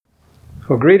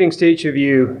Well, greetings to each of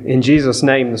you in Jesus'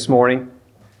 name this morning.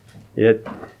 It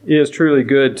is truly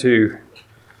good to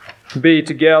be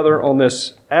together on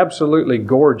this absolutely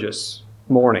gorgeous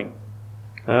morning.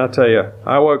 I'll tell you,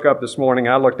 I woke up this morning,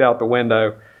 I looked out the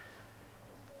window.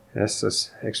 This is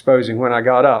exposing when I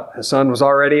got up. The sun was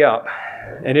already up,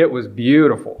 and it was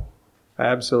beautiful,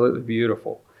 absolutely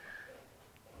beautiful.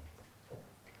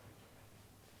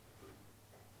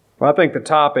 Well, I think the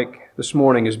topic this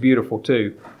morning is beautiful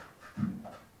too.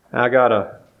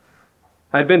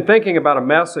 I'd been thinking about a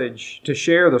message to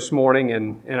share this morning,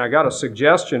 and I got a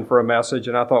suggestion for a message,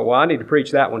 and I thought, well, I need to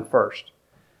preach that one first.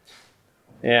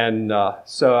 And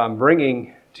so I'm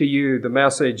bringing to you the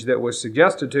message that was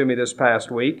suggested to me this past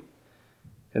week,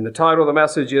 and the title of the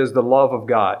message is The Love of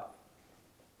God.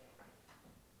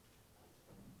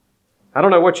 I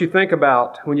don't know what you think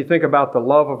about when you think about the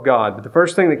love of God, but the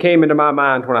first thing that came into my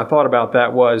mind when I thought about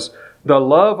that was, the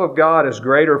love of God is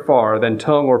greater far than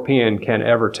tongue or pen can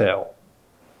ever tell.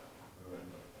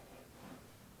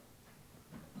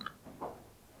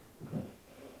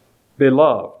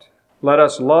 Beloved, let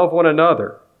us love one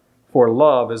another, for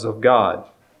love is of God.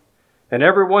 And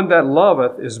everyone that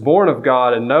loveth is born of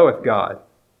God and knoweth God.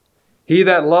 He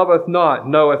that loveth not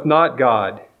knoweth not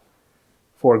God,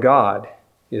 for God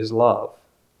is love.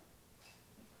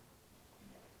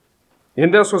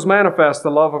 In this was manifest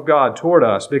the love of God toward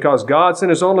us, because God sent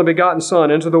His only begotten Son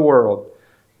into the world,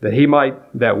 that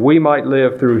we might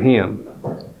live through Him.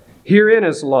 Herein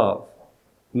is love,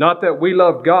 not that we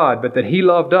loved God, but that He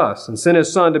loved us, and sent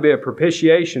His Son to be a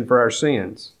propitiation for our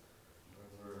sins.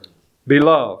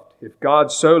 Beloved, if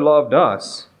God so loved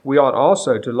us, we ought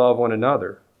also to love one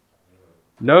another.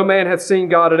 No man hath seen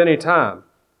God at any time.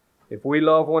 If we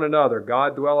love one another,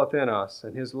 God dwelleth in us,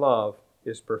 and His love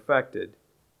is perfected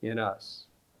in us.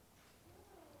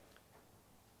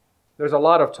 There's a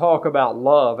lot of talk about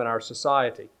love in our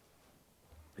society.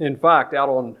 In fact, out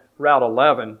on Route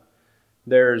 11,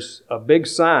 there's a big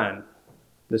sign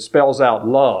that spells out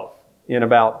love in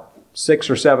about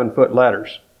 6 or 7 foot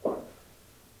letters.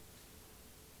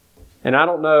 And I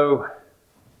don't know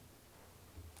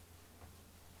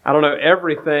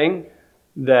everything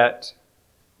that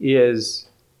is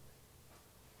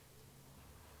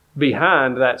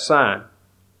behind that sign.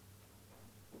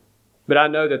 But I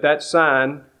know that that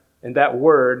sign and that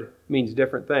word means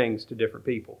different things to different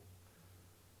people.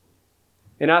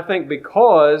 And I think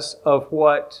because of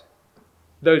what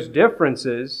those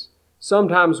differences,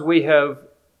 sometimes we have,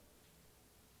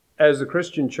 as a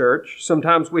Christian church,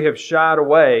 sometimes we have shied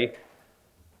away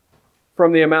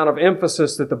from the amount of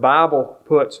emphasis that the Bible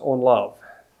puts on love.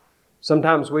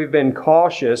 Sometimes we've been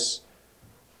cautious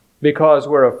because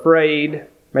we're afraid.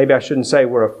 Maybe I shouldn't say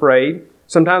we're afraid.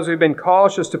 Sometimes we've been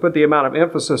cautious to put the amount of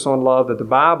emphasis on love that the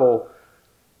Bible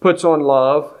puts on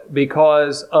love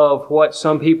because of what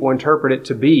some people interpret it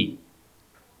to be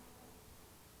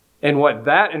and what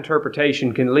that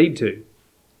interpretation can lead to.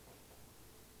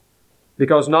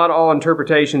 Because not all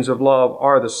interpretations of love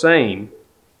are the same.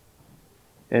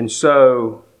 And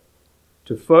so,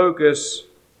 to focus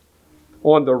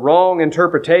on the wrong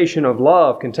interpretation of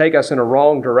love can take us in a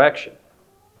wrong direction.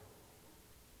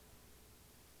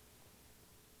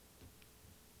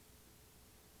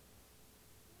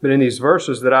 But in these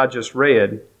verses that I just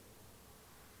read, it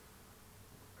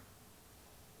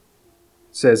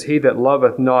says, He that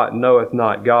loveth not knoweth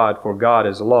not God, for God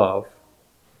is love.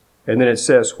 And then it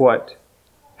says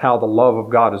how the love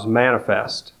of God is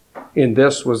manifest. In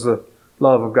this was the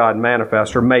love of God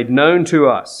manifest, or made known to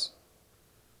us.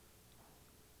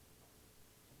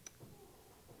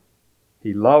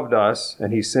 He loved us,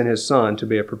 and He sent His Son to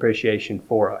be a propitiation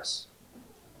for us.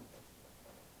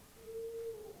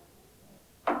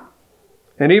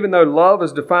 And even though love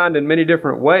is defined in many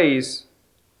different ways,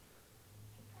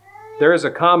 there is a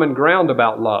common ground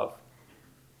about love.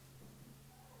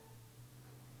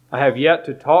 I have yet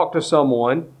to talk to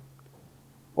someone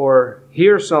or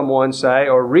hear someone say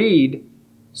or read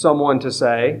someone to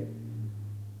say,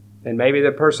 and maybe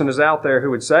the person is out there who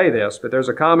would say this, but there's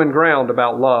a common ground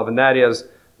about love, and that is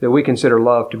that we consider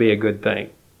love to be a good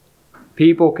thing.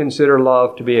 People consider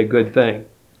love to be a good thing,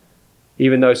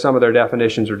 even though some of their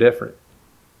definitions are different.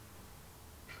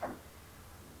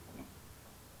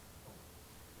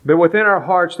 But within our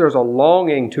hearts, there's a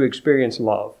longing to experience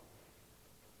love.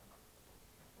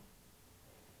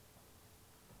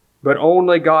 But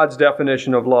only God's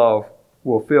definition of love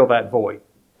will fill that void.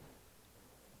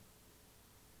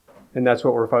 And that's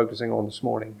what we're focusing on this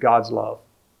morning, God's love.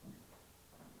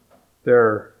 There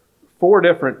are 4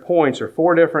 different points or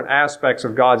 4 different aspects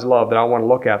of God's love that I want to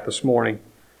look at this morning.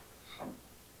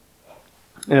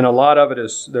 And a lot of it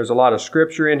is, there's a lot of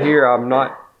scripture in here. I'm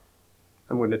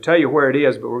going to tell you where it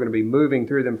is, but we're going to be moving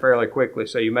through them fairly quickly,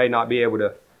 so you may not be able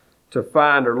to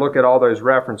find or look at all those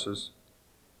references.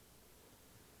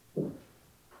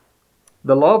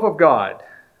 The love of God,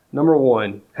 number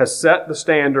one, has set the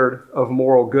standard of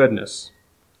moral goodness.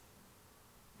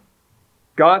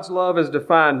 God's love is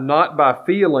defined not by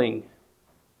feeling,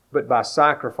 but by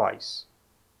sacrifice.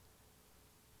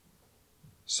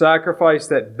 Sacrifice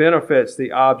that benefits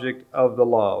the object of the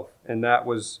love. And that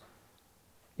was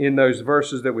in those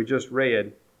verses that we just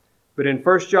read. But in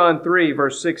 1 John 3,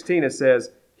 verse 16, it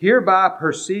says, "Hereby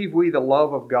perceive we the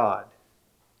love of God."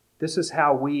 This is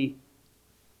how we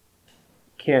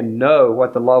can know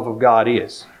what the love of God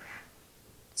is.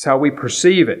 It's how we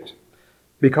perceive it.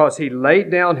 Because He laid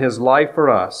down His life for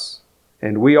us,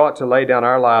 and we ought to lay down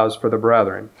our lives for the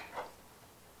brethren.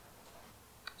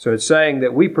 So it's saying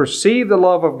that we perceive the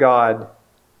love of God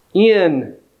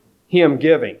in Him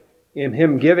giving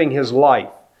His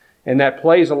life. And that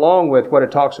plays along with what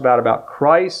it talks about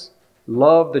Christ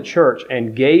loved the church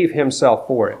and gave Himself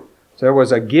for it. So there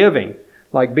was a giving.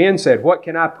 Like Ben said, what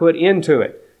can I put into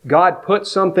it? God put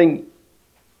something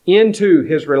into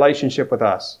His relationship with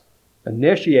us,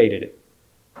 initiated it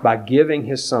by giving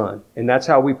His Son. And that's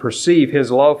how we perceive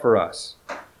His love for us.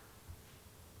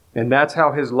 And that's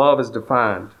how His love is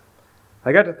defined.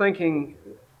 I got to thinking,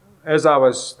 as I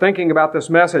was thinking about this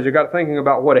message, I got to thinking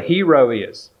about what a hero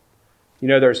is. You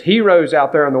know, there's heroes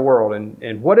out there in the world.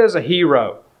 And what is a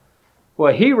hero?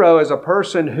 Well, a hero is a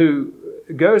person who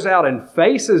goes out and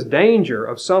faces danger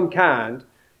of some kind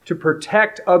to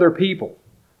protect other people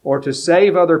or to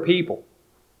save other people.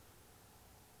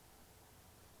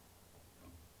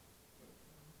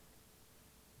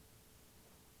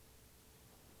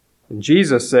 And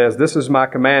Jesus says, "This is my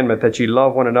commandment, that ye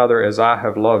love one another as I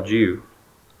have loved you."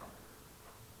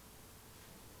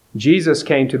 Jesus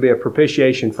came to be a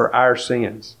propitiation for our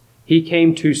sins. He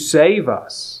came to save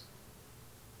us.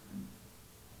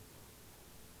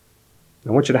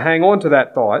 I want you to hang on to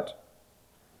that thought.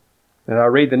 And I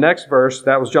read the next verse.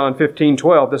 That was John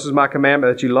 15:12. "This is my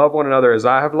commandment, that ye love one another as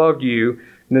I have loved you."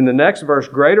 And then the next verse,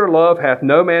 "Greater love hath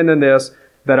no man than this,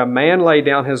 that a man lay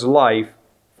down his life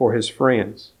for his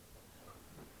friends."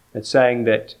 It's saying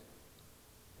that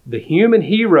the human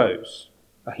heroes,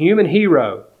 a human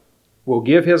hero will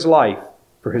give his life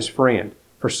for his friend,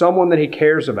 for someone that he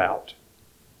cares about.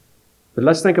 But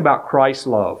let's think about Christ's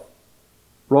love.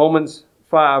 Romans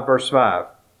 5, verse 5.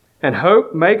 "And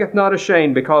hope maketh not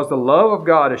ashamed, because the love of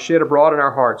God is shed abroad in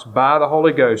our hearts by the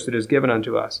Holy Ghost that is given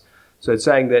unto us." So it's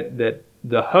saying that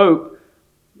the hope,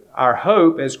 our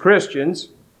hope as Christians,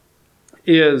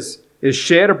 is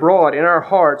shed abroad in our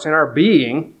hearts, in our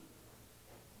being,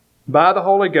 by the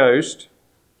Holy Ghost,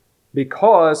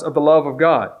 because of the love of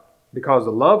God. Because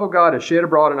the love of God is shed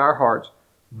abroad in our hearts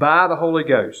by the Holy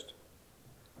Ghost.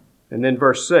 And then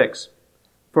verse 6.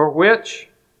 For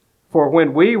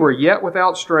when we were yet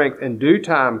without strength, in due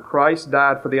time Christ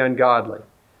died for the ungodly.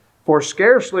 For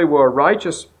scarcely will a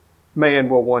righteous man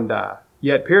will one die,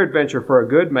 yet peradventure for a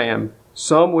good man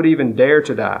some would even dare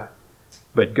to die.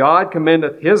 But God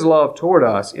commendeth His love toward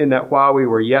us, in that while we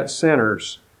were yet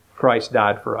sinners, Christ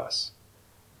died for us.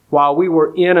 While we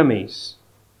were enemies,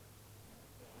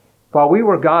 while we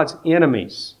were God's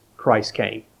enemies, Christ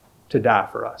came to die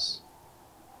for us.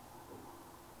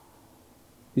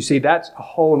 You see, that's a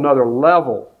whole nother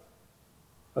level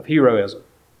of heroism.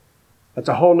 That's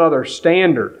a whole nother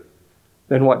standard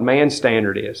than what man's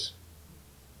standard is.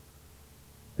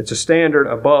 It's a standard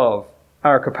above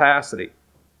our capacity.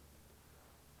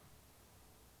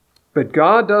 But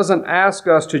God doesn't ask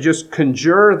us to just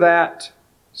conjure that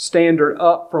standard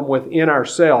up from within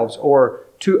ourselves, or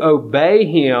to obey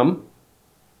Him,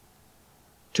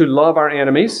 to love our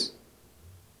enemies.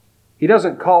 He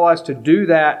doesn't call us to do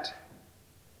that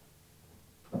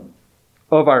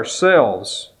of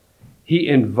ourselves. He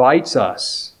invites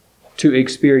us to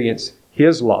experience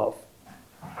His love.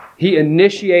 He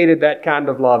initiated that kind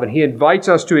of love, and He invites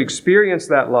us to experience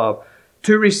that love,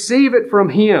 to receive it from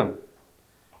Him.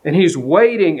 And He's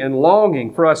waiting and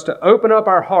longing for us to open up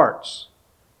our hearts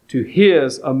to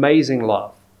His amazing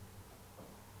love,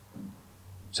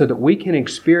 so that we can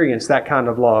experience that kind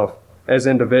of love as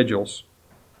individuals.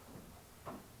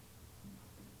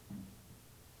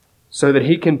 So that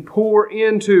He can pour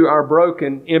into our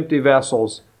broken, empty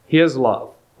vessels His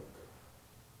love.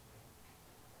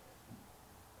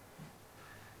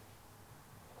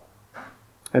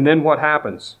 And then what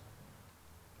happens?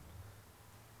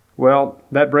 Well,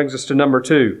 that brings us to number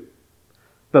 2.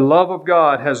 The love of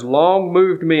God has long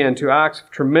moved men to acts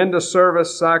of tremendous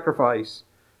service, sacrifice,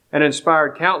 and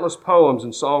inspired countless poems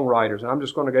and songwriters. And I'm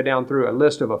just going to go down through a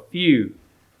list of a few.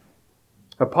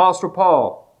 Apostle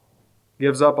Paul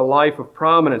gives up a life of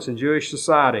prominence in Jewish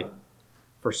society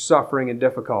for suffering and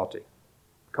difficulty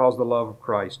because of the love of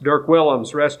Christ. Dirk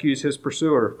Willems rescues his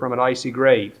pursuer from an icy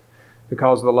grave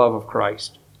because of the love of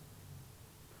Christ.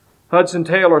 Hudson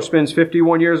Taylor spends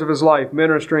 51 years of his life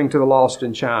ministering to the lost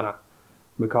in China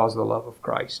because of the love of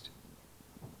Christ.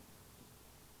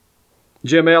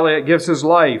 Jim Elliot gives his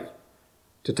life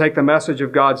to take the message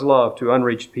of God's love to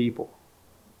unreached people.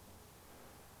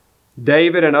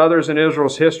 David and others in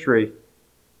Israel's history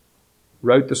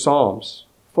wrote the Psalms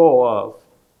full of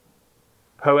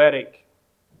poetic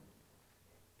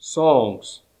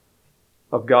songs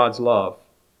of God's love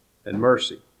and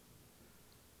mercy.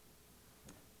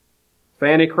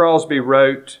 Fanny Crosby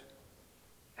wrote,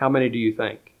 how many do you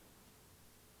think?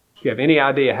 Do you have any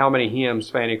idea how many hymns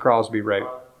Fanny Crosby wrote?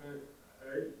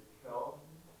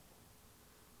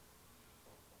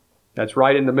 That's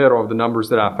right in the middle of the numbers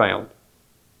that I found.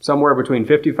 Somewhere between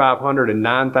 5,500 and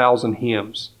 9,000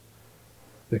 hymns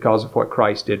because of what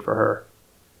Christ did for her.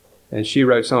 And she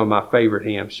wrote some of my favorite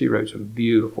hymns. She wrote some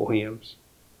beautiful hymns.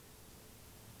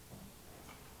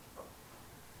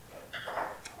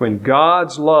 When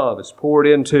God's love is poured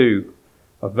into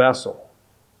a vessel,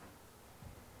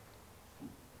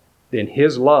 then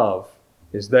His love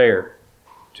is there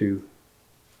to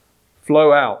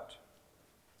flow out,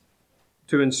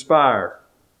 to inspire.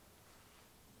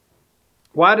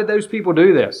 Why did those people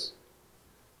do this?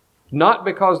 Not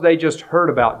because they just heard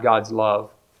about God's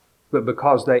love, but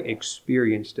because they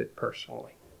experienced it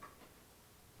personally.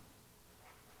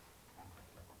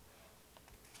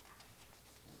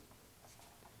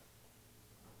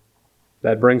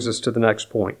 That brings us to the next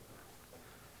point.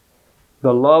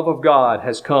 The love of God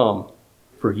has come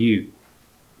for you.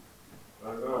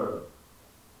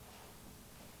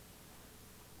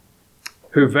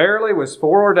 Who verily was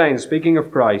foreordained, speaking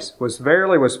of Christ, was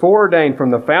foreordained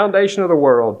from the foundation of the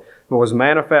world, but was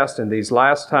manifest in these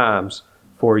last times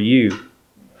for you.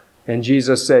 And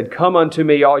Jesus said, Come unto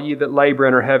me, all ye that labor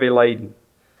and are heavy laden,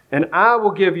 and I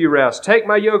will give you rest. Take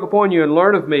my yoke upon you and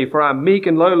learn of me, for I am meek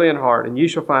and lowly in heart, and ye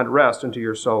shall find rest unto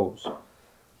your souls.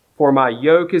 For my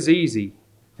yoke is easy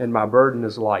and my burden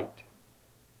is light.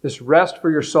 This rest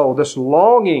for your soul, this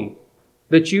longing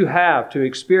that you have to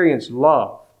experience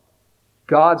love,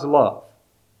 God's love,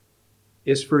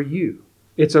 is for you.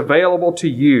 It's available to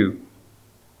you.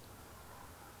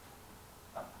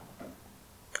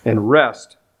 And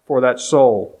rest for that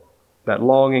soul, that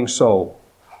longing soul.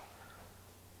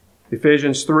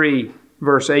 Ephesians 3,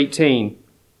 verse 18,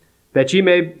 that ye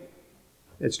may,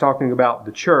 it's talking about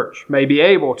the church, may be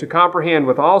able to comprehend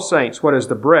with all saints what is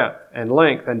the breadth and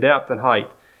length and depth and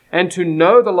height, and to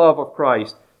know the love of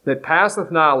Christ that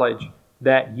passeth knowledge,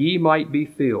 that ye might be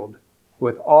filled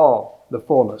with all the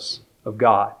fullness of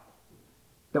God.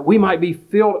 That we might be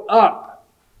filled up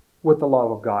with the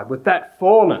love of God, with that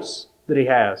fullness that He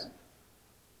has.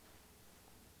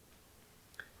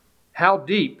 How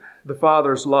deep the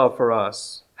Father's love for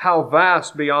us, how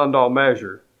vast beyond all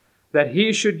measure, that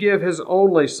He should give His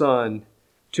only Son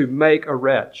to make a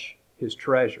wretch His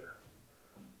treasure.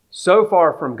 So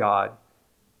far from God,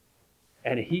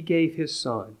 and He gave His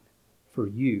Son for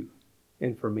you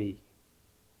and for me.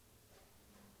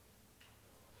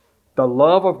 The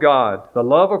love of God, the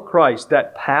love of Christ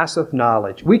that passeth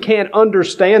knowledge. We can't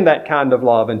understand that kind of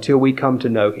love until we come to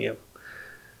know Him.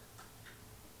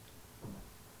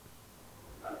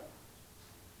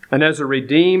 And as a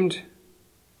redeemed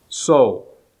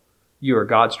soul, you are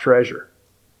God's treasure.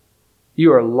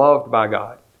 You are loved by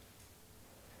God.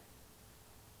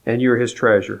 And you are His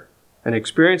treasure. And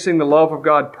experiencing the love of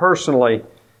God personally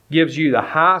gives you the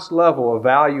highest level of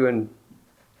value and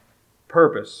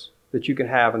purpose that you can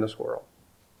have in this world.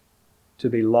 To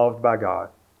be loved by God.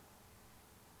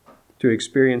 To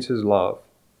experience His love.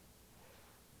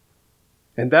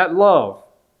 And that love,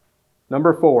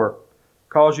 number 4,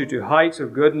 calls you to heights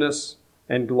of goodness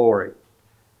and glory.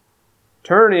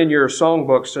 Turn in your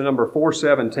songbooks to number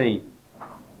 417.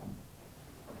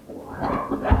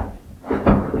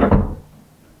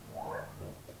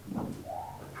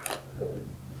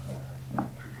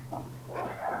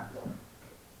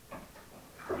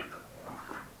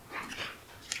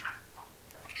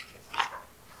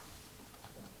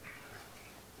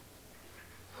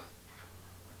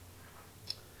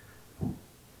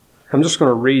 I'm just going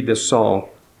to read this song.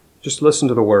 Just listen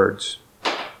to the words.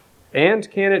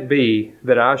 And can it be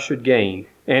that I should gain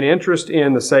an interest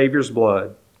in the Savior's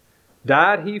blood?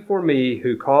 Died He for me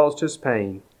who caused His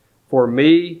pain, for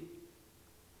me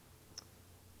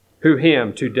who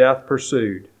Him to death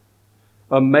pursued.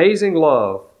 Amazing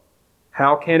love,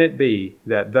 how can it be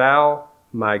that thou,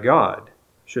 my God,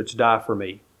 shouldst die for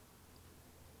me?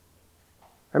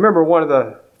 I remember one of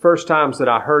the first times that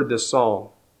I heard this song,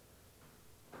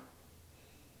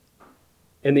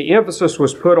 and the emphasis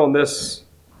was put on this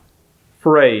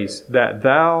phrase, that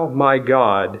thou, my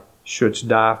God, shouldst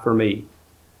die for me.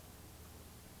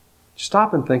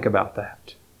 Stop and think about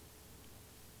that.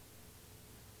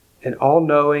 An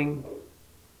all-knowing,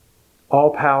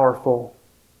 all-powerful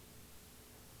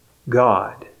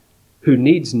God who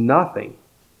needs nothing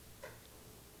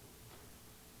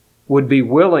would be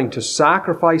willing to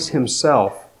sacrifice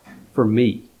himself for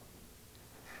me.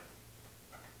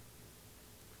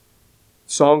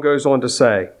 The song goes on to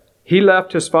say, he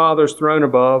left his Father's throne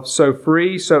above, so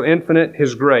free, so infinite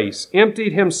his grace,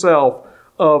 emptied himself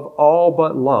of all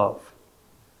but love,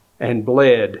 and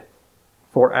bled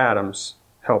for Adam's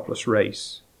helpless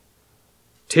race.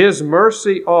 'Tis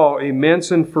mercy all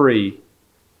immense and free,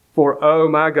 for, oh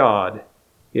my God,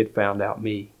 it found out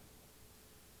me.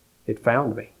 It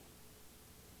found me.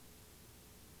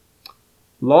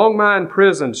 Long my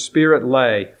imprisoned spirit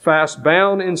lay, fast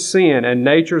bound in sin and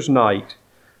nature's night.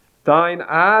 Thine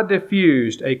eye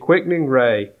diffused a quickening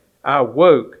ray. I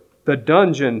woke, the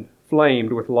dungeon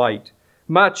flamed with light.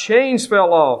 My chains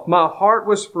fell off, my heart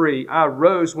was free. I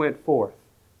rose, went forth,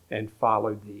 and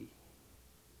followed thee.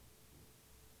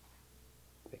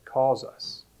 It calls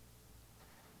us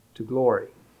to glory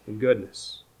and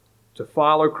goodness, to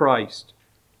follow Christ.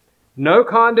 No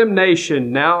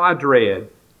condemnation now I dread.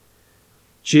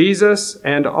 Jesus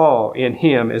and all in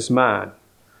him is mine.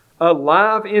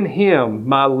 Alive in him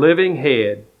my living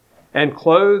head, and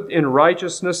clothed in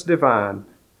righteousness divine.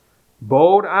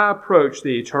 Bold I approach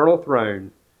the eternal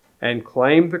throne, and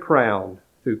claim the crown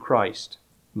through Christ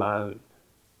my own.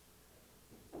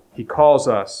 He calls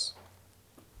us.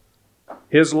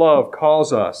 His love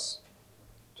calls us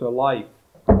to a life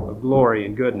of glory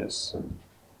and goodness.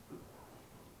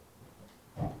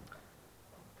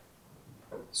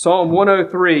 Psalm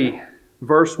 103,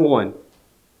 verse 1.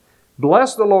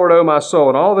 Bless the Lord, O my soul,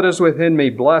 and all that is within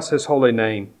me, bless his holy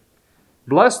name.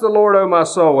 Bless the Lord, O my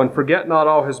soul, and forget not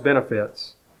all his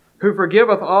benefits, who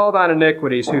forgiveth all thine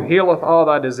iniquities, who healeth all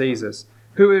thy diseases,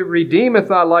 who redeemeth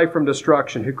thy life from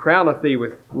destruction, who crowneth thee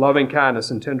with loving kindness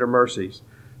and tender mercies,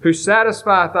 who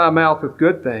satisfieth thy mouth with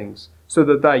good things, so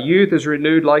that thy youth is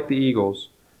renewed like the eagles.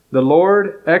 The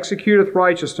Lord executeth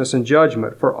righteousness and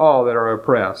judgment for all that are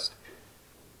oppressed.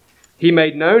 He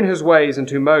made known his ways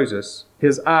unto Moses,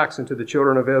 his acts unto the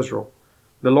children of Israel.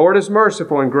 The Lord is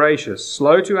merciful and gracious,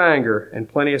 slow to anger, and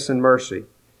plenteous in mercy.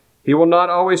 He will not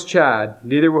always chide,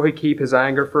 neither will he keep his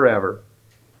anger forever.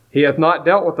 He hath not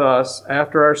dealt with us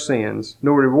after our sins,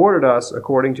 nor rewarded us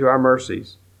according to our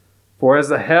mercies. For as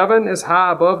the heaven is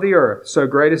high above the earth, so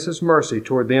great is his mercy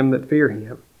toward them that fear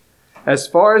him. As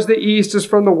far as the east is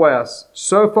from the west,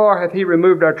 so far hath he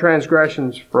removed our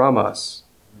transgressions from us.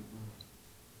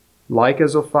 Like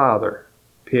as a father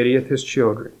pitieth his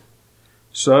children,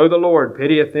 so the Lord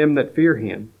pitieth them that fear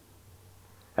him.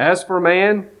 As for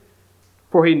man,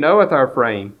 for he knoweth our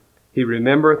frame, he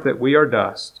remembereth that we are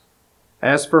dust.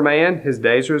 As for man, his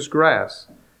days are as grass,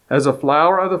 as a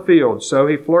flower of the field, so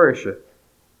he flourisheth.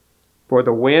 For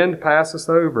the wind passeth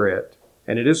over it,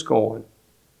 and it is gone,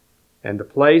 and the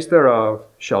place thereof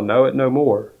shall know it no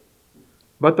more.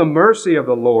 But the mercy of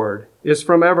the Lord is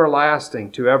from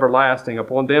everlasting to everlasting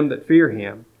upon them that fear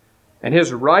him, and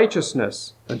his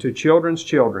righteousness unto children's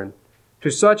children, to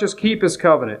such as keep his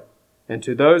covenant, and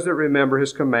to those that remember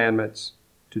his commandments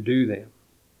to do them.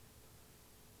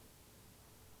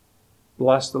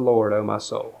 Bless the Lord, O my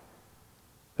soul.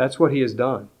 That's what he has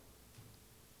done.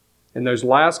 In those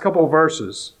last couple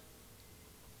verses,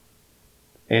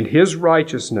 and his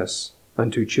righteousness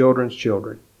unto children's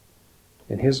children,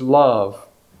 and his love,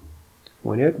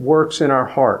 when it works in our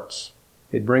hearts,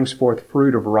 it brings forth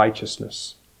fruit of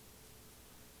righteousness.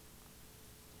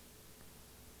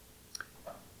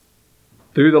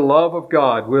 Through the love of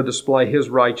God, we'll display his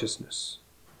righteousness.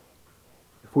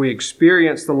 If we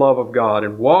experience the love of God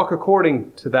and walk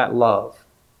according to that love,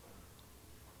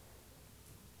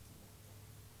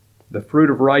 the fruit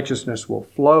of righteousness will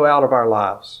flow out of our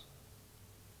lives.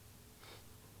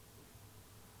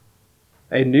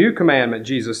 A new commandment,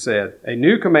 Jesus said, a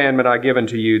new commandment I give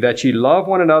unto you, that ye love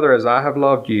one another as I have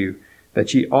loved you,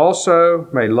 that ye also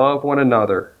may love one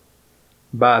another.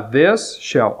 By this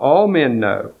shall all men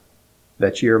know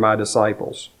that ye are my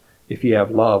disciples, if ye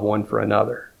have love one for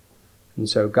another. And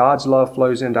so God's love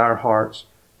flows into our hearts,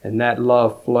 and that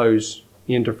love flows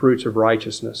into fruits of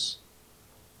righteousness.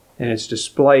 And it's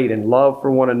displayed in love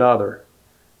for one another.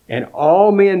 And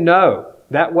all men know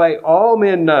That way all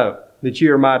men know that ye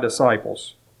are my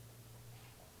disciples.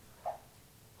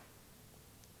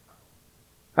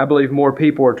 I believe more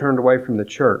people are turned away from the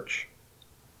church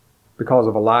because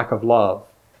of a lack of love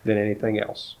than anything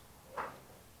else.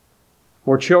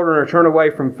 More children are turned away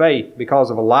from faith because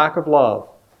of a lack of love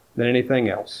than anything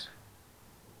else.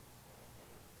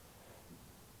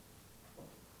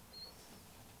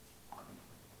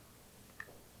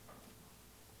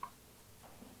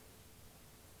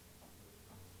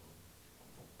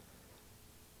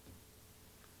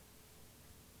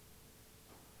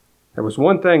 There was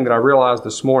one thing that I realized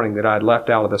this morning that I had left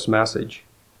out of this message.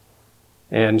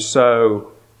 And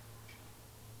so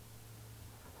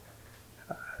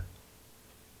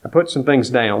I put some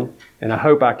things down, and I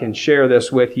hope I can share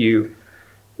this with you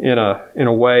in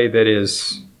a way that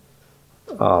is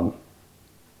in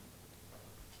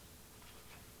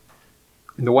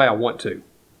the way I want to.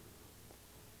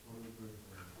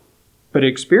 But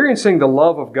experiencing the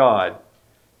love of God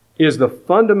is the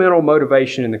fundamental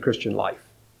motivation in the Christian life.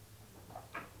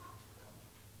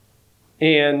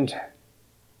 And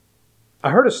I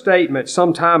heard a statement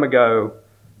some time ago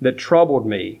that troubled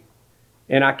me.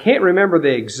 And I can't remember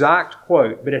the exact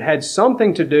quote, but it had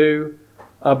something to do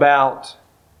about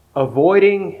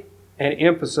avoiding an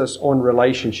emphasis on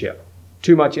relationship.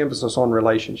 Too much emphasis on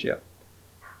relationship.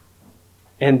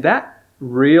 And that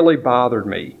really bothered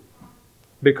me.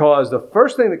 Because the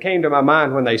first thing that came to my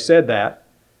mind when they said that,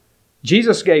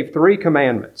 Jesus gave 3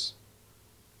 commandments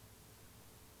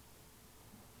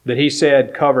that he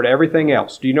said covered everything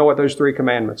else. Do you know what those 3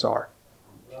 commandments are?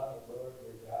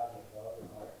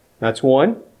 That's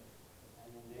 1.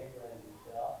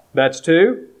 That's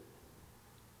 2.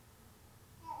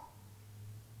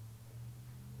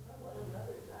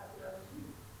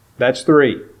 That's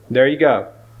 3. There you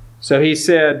go. So he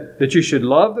said that you should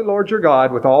love the Lord your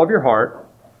God with all of your heart.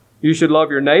 You should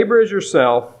love your neighbor as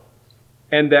yourself.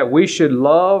 And that we should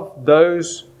love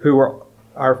those who are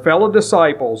our fellow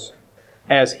disciples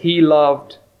as he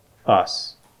loved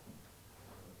us.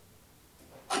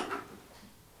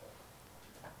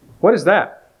 What is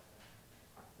that?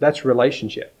 That's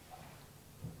relationship.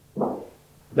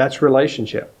 That's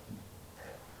relationship.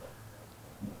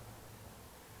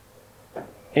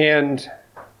 And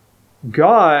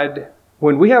God,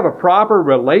 when we have a proper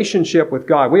relationship with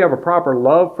God, we have a proper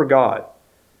love for God,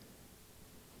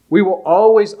 we will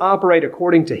always operate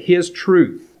according to his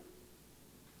truth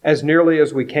as nearly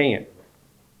as we can.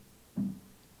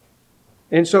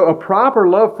 And so a proper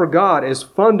love for God is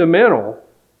fundamental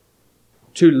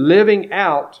to living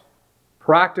out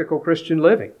practical Christian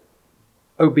living.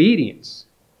 Obedience.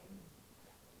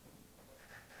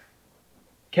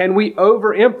 Can we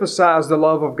overemphasize the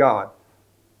love of God?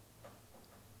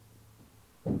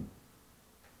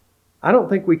 I don't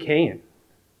think we can.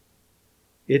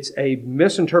 It's a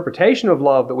misinterpretation of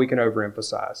love that we can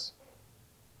overemphasize.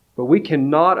 But we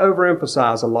cannot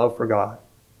overemphasize a love for God.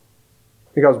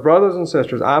 Because, brothers and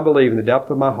sisters, I believe in the depth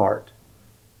of my heart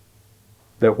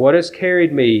that what has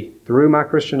carried me through my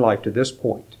Christian life to this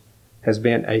point has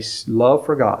been a love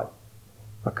for God,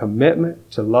 a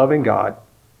commitment to loving God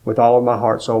with all of my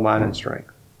heart, soul, mind, and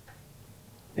strength.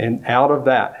 And out of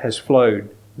that has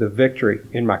flowed the victory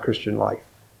in my Christian life.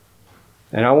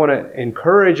 And I want to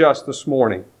encourage us this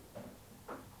morning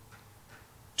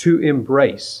to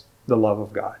embrace the love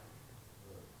of God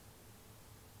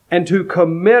and to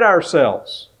commit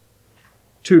ourselves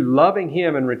to loving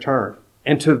him in return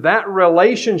and to that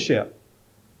relationship,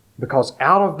 because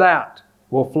out of that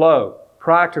will flow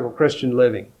practical Christian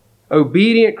living,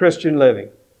 obedient Christian living.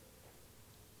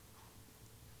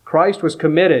 Christ was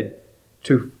committed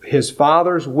to his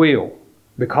Father's will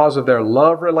because of their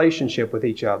love relationship with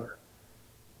each other.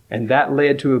 And that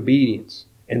led to obedience.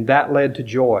 And that led to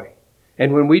joy.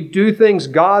 And when we do things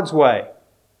God's way,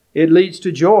 it leads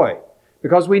to joy.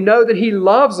 Because we know that he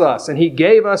loves us and he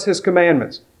gave us his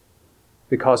commandments.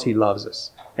 Because he loves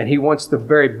us. And he wants the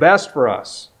very best for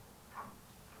us.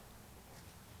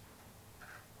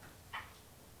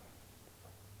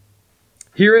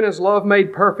 Herein is love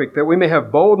made perfect, that we may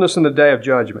have boldness in the day of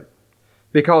judgment.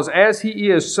 Because as he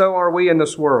is, so are we in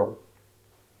this world.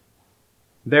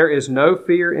 There is no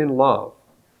fear in love,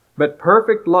 but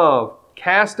perfect love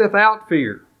casteth out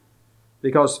fear,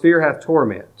 because fear hath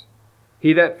torment.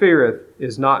 He that feareth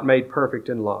is not made perfect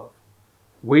in love.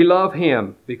 We love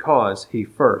him because he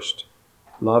first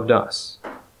loved us.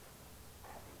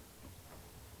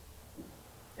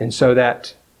 And so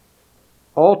that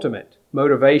ultimate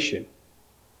motivation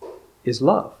is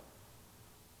love.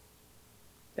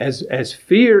 As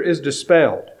fear is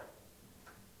dispelled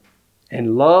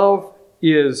and love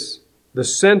is the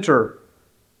center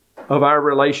of our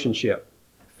relationship,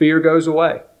 fear goes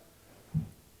away.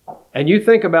 And you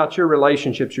think about your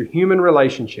relationships, your human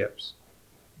relationships.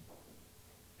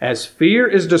 As fear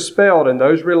is dispelled in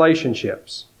those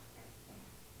relationships,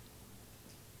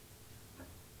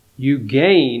 you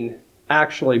gain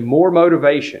actually more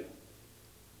motivation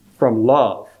from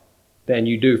love than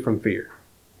you do from fear.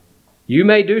 You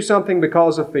may do something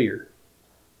because of fear,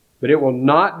 but it will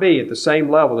not be at the same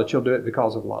level that you'll do it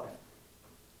because of love.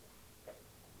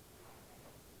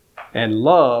 And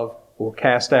love will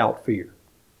cast out fear.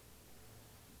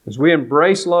 As we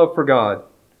embrace love for God,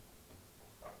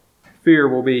 fear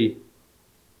will be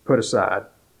put aside.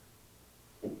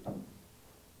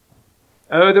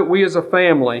 Oh, that we as a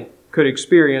family could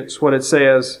experience what it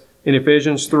says in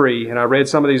Ephesians 3. And I read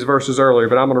some of these verses earlier,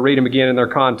 but I'm going to read them again in their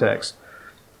context.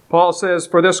 Paul says,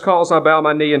 "For this cause I bow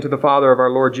my knee unto the Father of our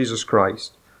Lord Jesus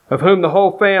Christ, of whom the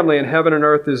whole family in heaven and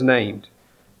earth is named,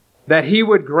 that He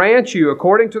would grant you,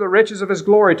 according to the riches of His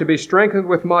glory, to be strengthened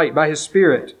with might by His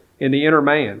Spirit in the inner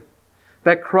man,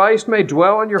 that Christ may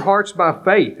dwell in your hearts by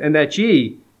faith, and that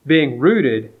ye, being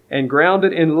rooted and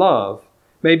grounded in love,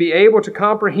 may be able to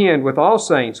comprehend with all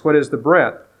saints what is the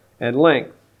breadth and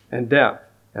length and depth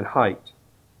and height,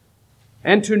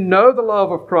 and to know the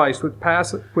love of Christ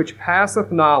which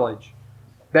passeth knowledge,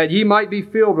 that ye might be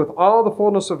filled with all the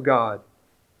fullness of God.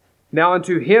 Now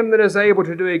unto Him that is able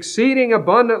to do exceeding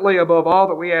abundantly above all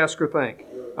that we ask or think,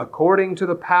 according to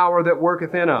the power that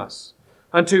worketh in us,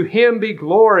 unto Him be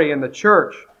glory in the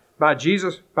church by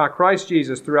Christ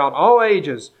Jesus throughout all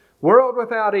ages, world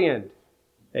without end.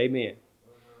 Amen."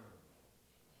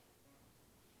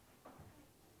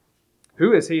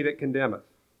 Who is he that condemneth?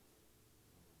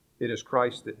 It is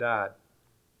Christ that died.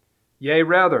 Yea,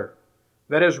 rather,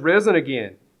 that is risen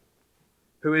again,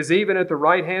 who is even at the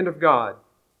right hand of God,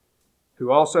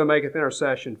 who also maketh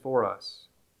intercession for us.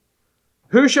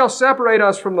 Who shall separate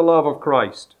us from the love of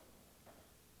Christ?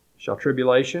 Shall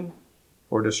tribulation,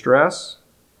 or distress,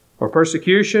 or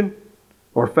persecution,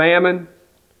 or famine,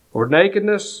 or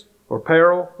nakedness, or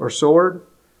peril, or sword?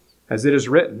 As it is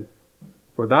written,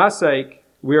 For thy sake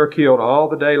we are killed all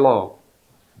the day long.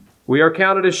 We are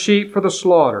counted as sheep for the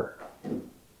slaughter.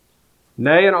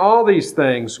 Nay, in all these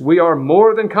things we are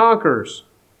more than conquerors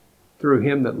through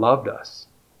Him that loved us.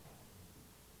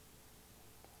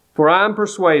 For I am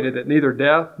persuaded that neither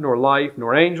death, nor life,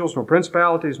 nor angels, nor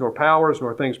principalities, nor powers,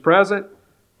 nor things present,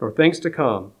 nor things to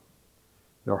come,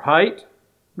 nor height,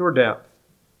 nor depth,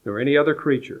 nor any other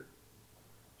creature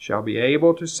shall be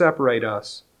able to separate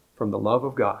us from the love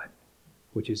of God,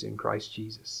 which is in Christ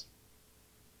Jesus.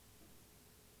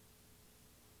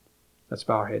 Let's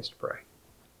bow our heads to pray.